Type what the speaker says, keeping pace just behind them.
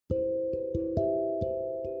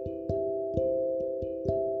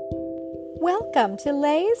Welcome to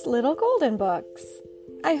Lay's Little Golden Books.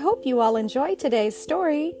 I hope you all enjoy today's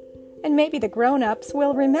story, and maybe the grown-ups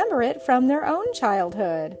will remember it from their own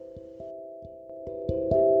childhood.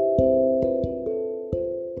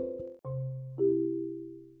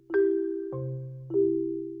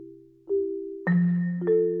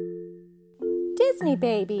 Disney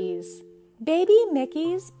Babies, Baby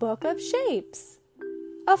Mickey's Book of Shapes,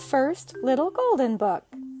 a first little golden book.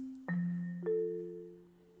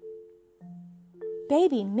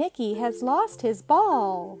 Baby Mickey has lost his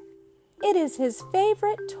ball. It is his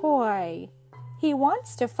favorite toy. He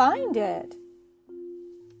wants to find it.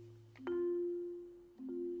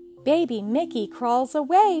 Baby Mickey crawls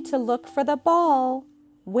away to look for the ball.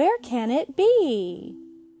 Where can it be?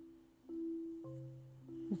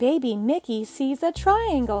 Baby Mickey sees a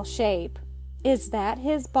triangle shape. Is that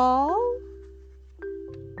his ball?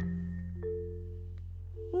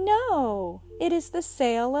 No, it is the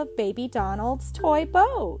sail of Baby Donald's toy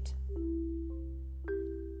boat.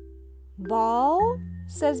 Ball,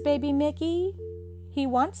 says Baby Mickey. He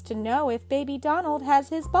wants to know if Baby Donald has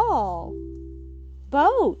his ball.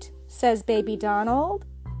 Boat, says Baby Donald.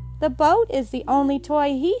 The boat is the only toy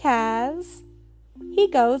he has. He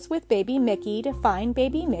goes with Baby Mickey to find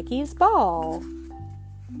Baby Mickey's ball.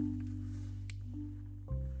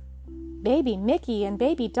 Baby Mickey and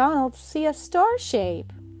Baby Donald see a star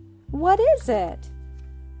shape. What is it?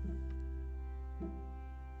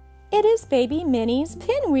 It is Baby Minnie's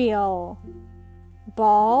pinwheel.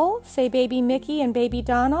 Ball, say Baby Mickey and Baby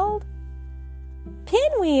Donald.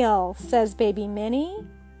 Pinwheel, says Baby Minnie.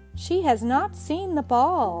 She has not seen the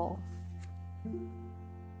ball.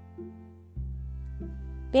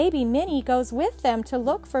 Baby Minnie goes with them to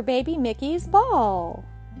look for Baby Mickey's ball.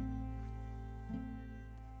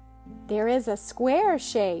 There is a square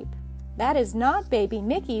shape. That is not Baby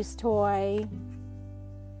Mickey's toy.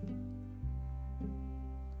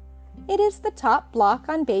 It is the top block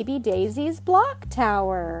on Baby Daisy's block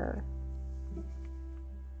tower.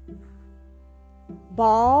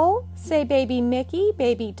 Ball, say Baby Mickey,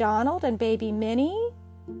 Baby Donald, and Baby Minnie.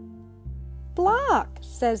 Block,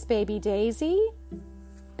 says Baby Daisy.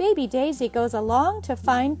 Baby Daisy goes along to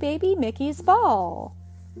find Baby Mickey's ball.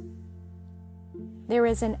 There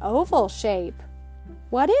is an oval shape.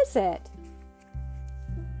 What is it?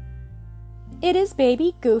 It is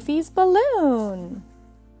Baby Goofy's balloon.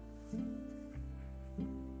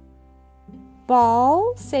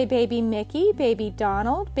 Ball, say Baby Mickey, Baby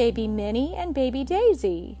Donald, Baby Minnie, and Baby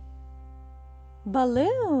Daisy.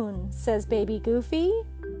 Balloon, says Baby Goofy.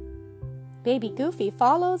 Baby Goofy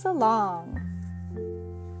follows along.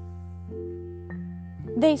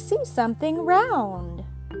 They see something round.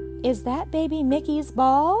 Is that Baby Mickey's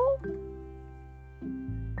ball?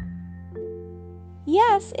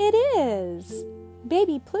 Yes, it is.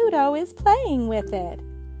 Baby Pluto is playing with it.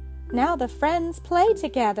 Now the friends play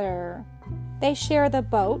together. They share the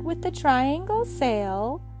boat with the triangle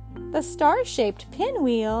sail, the star-shaped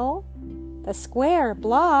pinwheel, the square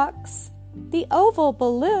blocks, the oval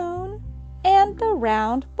balloon, and the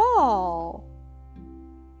round ball.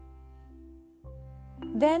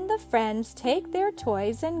 Then the friends take their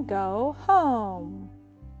toys and go home.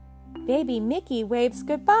 Baby Mickey waves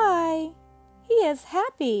goodbye. He is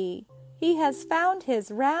happy. He has found his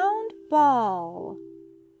round ball.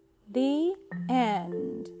 The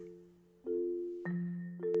end.